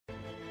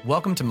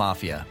Welcome to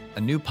Mafia,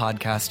 a new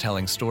podcast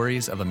telling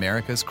stories of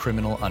America's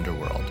criminal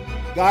underworld.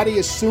 Gotti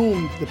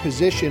assumed the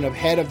position of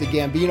head of the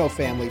Gambino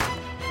family.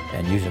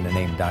 And using the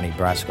name Donnie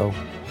Brasco,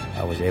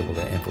 I was able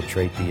to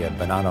infiltrate the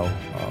Bonanno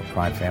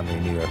crime family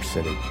in New York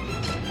City.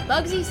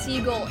 Bugsy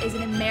Siegel is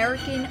an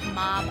American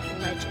mob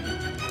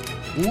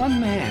legend.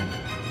 One man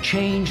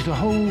changed the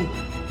whole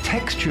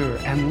texture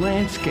and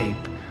landscape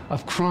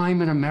of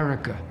crime in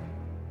America.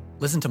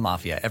 Listen to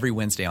Mafia every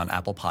Wednesday on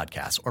Apple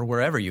Podcasts or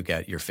wherever you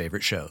get your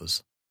favorite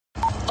shows.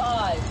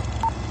 5,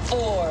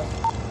 4,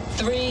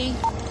 3,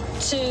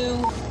 2,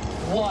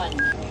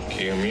 1.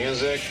 Cue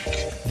music.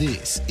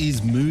 This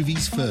is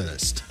Movies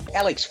First.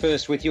 Alex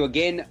First with you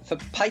again for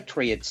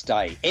Patriots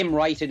Day.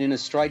 M-rated in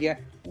Australia,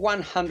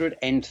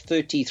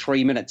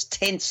 133 minutes,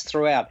 tense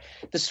throughout.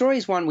 The story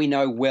is one we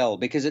know well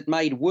because it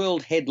made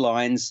world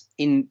headlines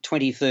in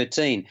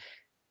 2013.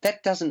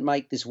 That doesn't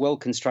make this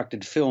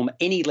well-constructed film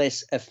any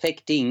less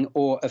affecting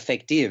or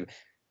effective.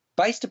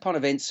 Based upon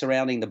events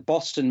surrounding the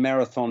Boston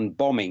Marathon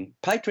bombing,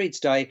 Patriots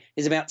Day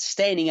is about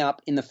standing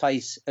up in the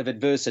face of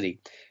adversity.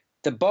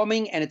 The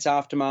bombing and its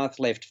aftermath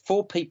left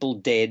 4 people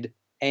dead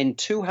and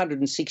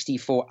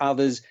 264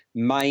 others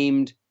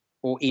maimed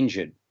or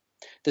injured.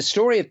 The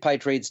story of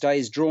Patriots Day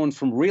is drawn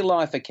from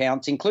real-life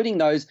accounts, including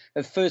those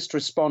of first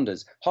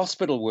responders,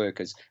 hospital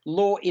workers,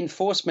 law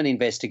enforcement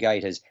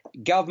investigators,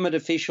 government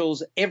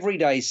officials,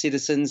 everyday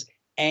citizens,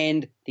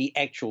 and the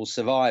actual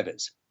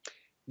survivors.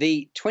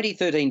 The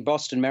 2013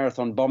 Boston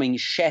Marathon bombing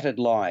shattered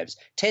lives,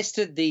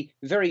 tested the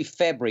very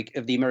fabric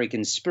of the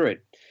American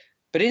spirit.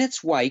 But in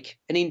its wake,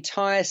 an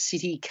entire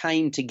city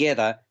came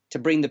together to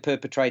bring the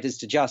perpetrators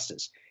to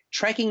justice,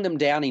 tracking them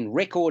down in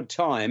record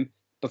time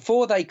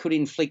before they could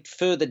inflict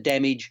further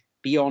damage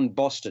beyond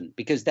Boston,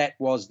 because that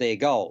was their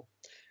goal.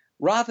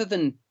 Rather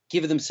than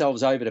give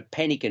themselves over to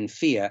panic and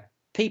fear,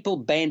 people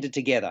banded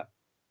together,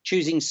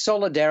 choosing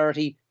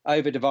solidarity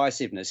over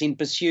divisiveness in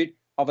pursuit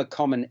of a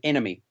common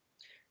enemy.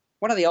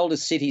 One of the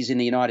oldest cities in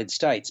the United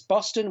States,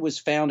 Boston was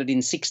founded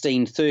in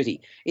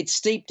 1630. It's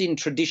steeped in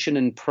tradition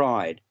and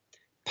pride.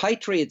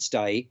 Patriots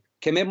Day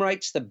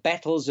commemorates the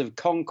battles of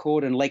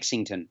Concord and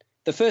Lexington,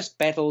 the first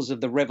battles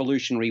of the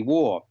Revolutionary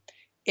War.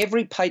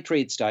 Every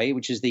Patriots Day,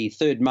 which is the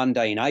third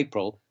Monday in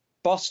April,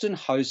 Boston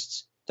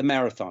hosts the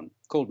marathon,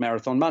 called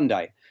Marathon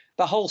Monday.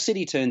 The whole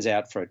city turns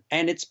out for it,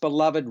 and its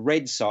beloved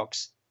Red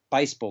Sox,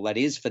 baseball that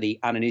is for the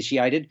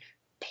uninitiated,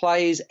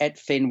 plays at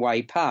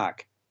Fenway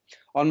Park.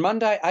 On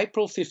Monday,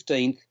 April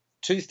 15th,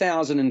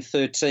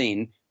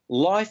 2013,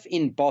 life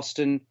in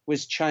Boston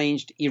was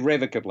changed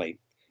irrevocably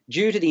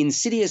due to the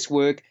insidious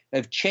work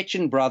of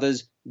Chechen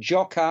brothers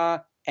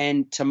Dzhokhar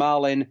and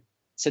Tamerlan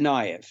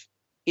Tsarnaev.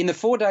 In the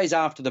 4 days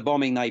after the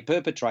bombing they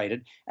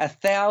perpetrated, a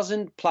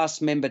 1,000-plus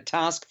member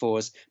task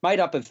force made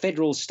up of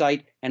federal,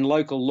 state and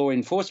local law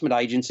enforcement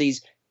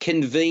agencies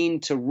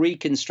convened to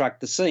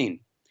reconstruct the scene.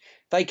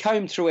 They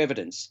combed through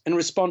evidence and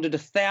responded to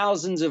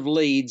thousands of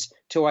leads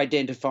to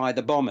identify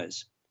the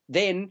bombers.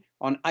 Then,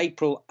 on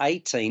April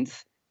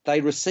 18th,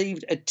 they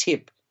received a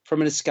tip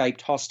from an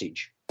escaped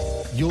hostage.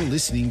 You're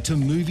listening to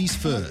Movies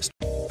First.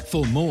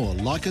 For more,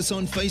 like us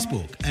on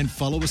Facebook and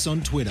follow us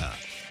on Twitter.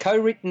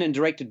 Co-written and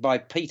directed by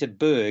Peter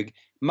Berg,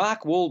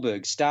 Mark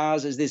Wahlberg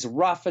stars as this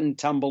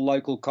rough-and-tumble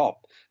local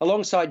cop,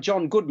 alongside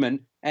John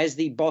Goodman as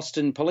the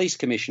Boston Police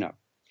Commissioner.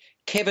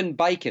 Kevin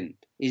Bacon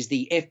is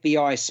the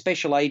FBI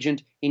special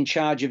agent in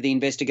charge of the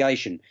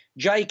investigation.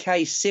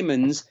 J.K.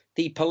 Simmons,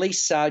 the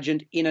police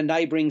sergeant in a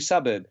neighbouring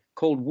suburb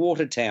called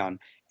Watertown.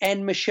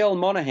 And Michelle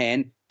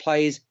Monaghan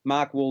plays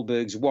Mark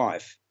Wahlberg's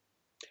wife.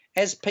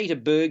 As Peter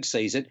Berg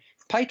sees it,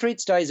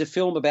 Patriots Day is a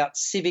film about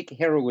civic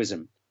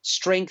heroism,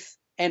 strength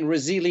and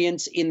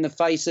resilience in the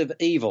face of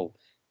evil,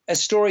 a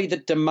story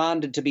that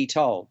demanded to be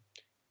told.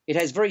 It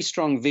has very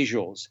strong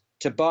visuals.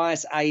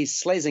 Tobias A.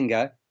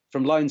 Schlesinger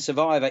from Lone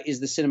Survivor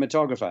is the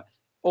cinematographer.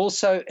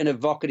 Also an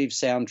evocative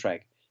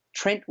soundtrack.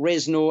 Trent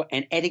Reznor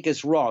and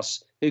Atticus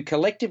Ross, who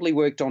collectively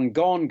worked on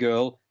Gone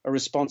Girl, are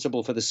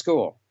responsible for the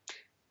score.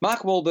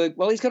 Mark Wahlberg,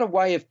 well, he's got a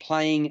way of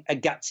playing a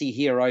gutsy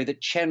hero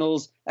that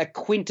channels a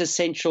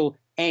quintessential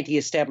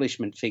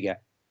anti-establishment figure.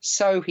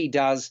 So he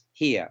does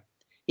here.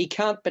 He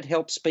can't but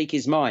help speak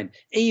his mind,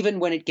 even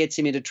when it gets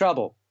him into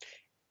trouble.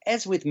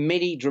 As with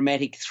many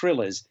dramatic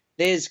thrillers,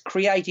 there's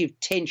creative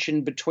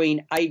tension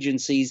between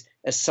agencies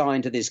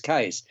assigned to this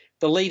case.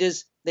 The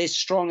leaders, they're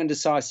strong and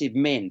decisive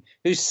men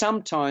who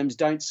sometimes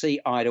don't see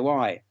eye to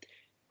eye.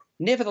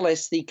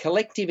 Nevertheless, the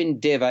collective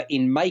endeavour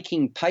in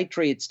making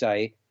Patriots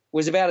Day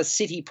was about a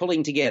city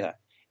pulling together,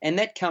 and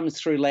that comes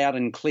through loud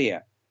and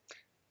clear.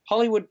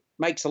 Hollywood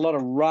makes a lot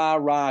of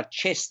rah-rah,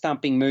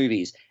 chest-thumping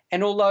movies,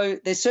 and although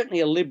there's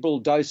certainly a liberal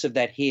dose of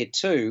that here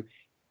too,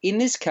 in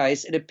this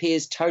case it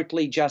appears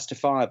totally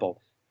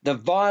justifiable. The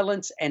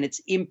violence and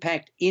its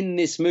impact in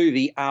this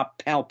movie are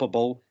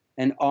palpable,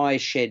 and I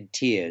shed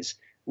tears.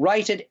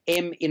 Rated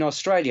M in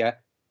Australia,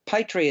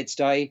 Patriots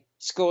Day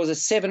scores a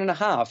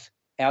 7.5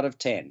 out of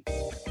 10.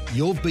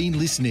 You've been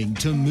listening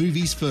to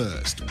Movies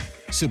First.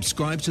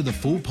 Subscribe to the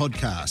full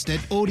podcast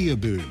at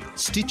Audioboom,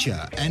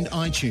 Stitcher and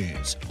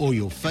iTunes, or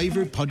your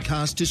favourite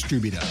podcast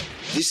distributor.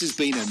 This has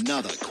been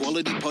another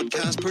quality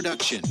podcast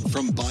production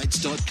from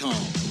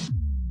Bytes.com.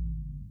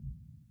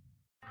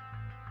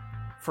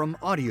 From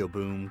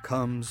Audioboom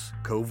comes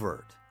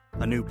Covert,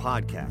 a new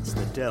podcast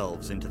that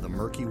delves into the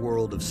murky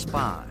world of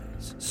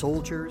spies,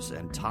 soldiers,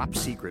 and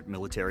top-secret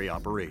military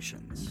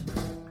operations.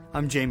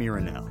 I'm Jamie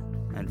Rennell,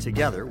 and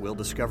together we'll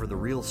discover the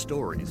real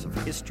stories of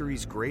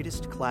history's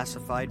greatest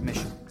classified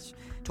missions,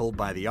 told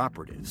by the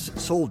operatives,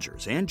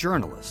 soldiers, and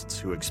journalists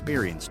who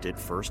experienced it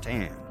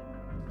firsthand.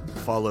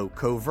 Follow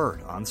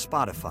Covert on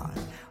Spotify,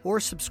 or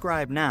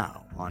subscribe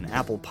now on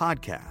Apple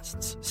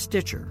Podcasts,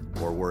 Stitcher,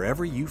 or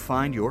wherever you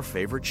find your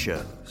favorite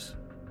shows.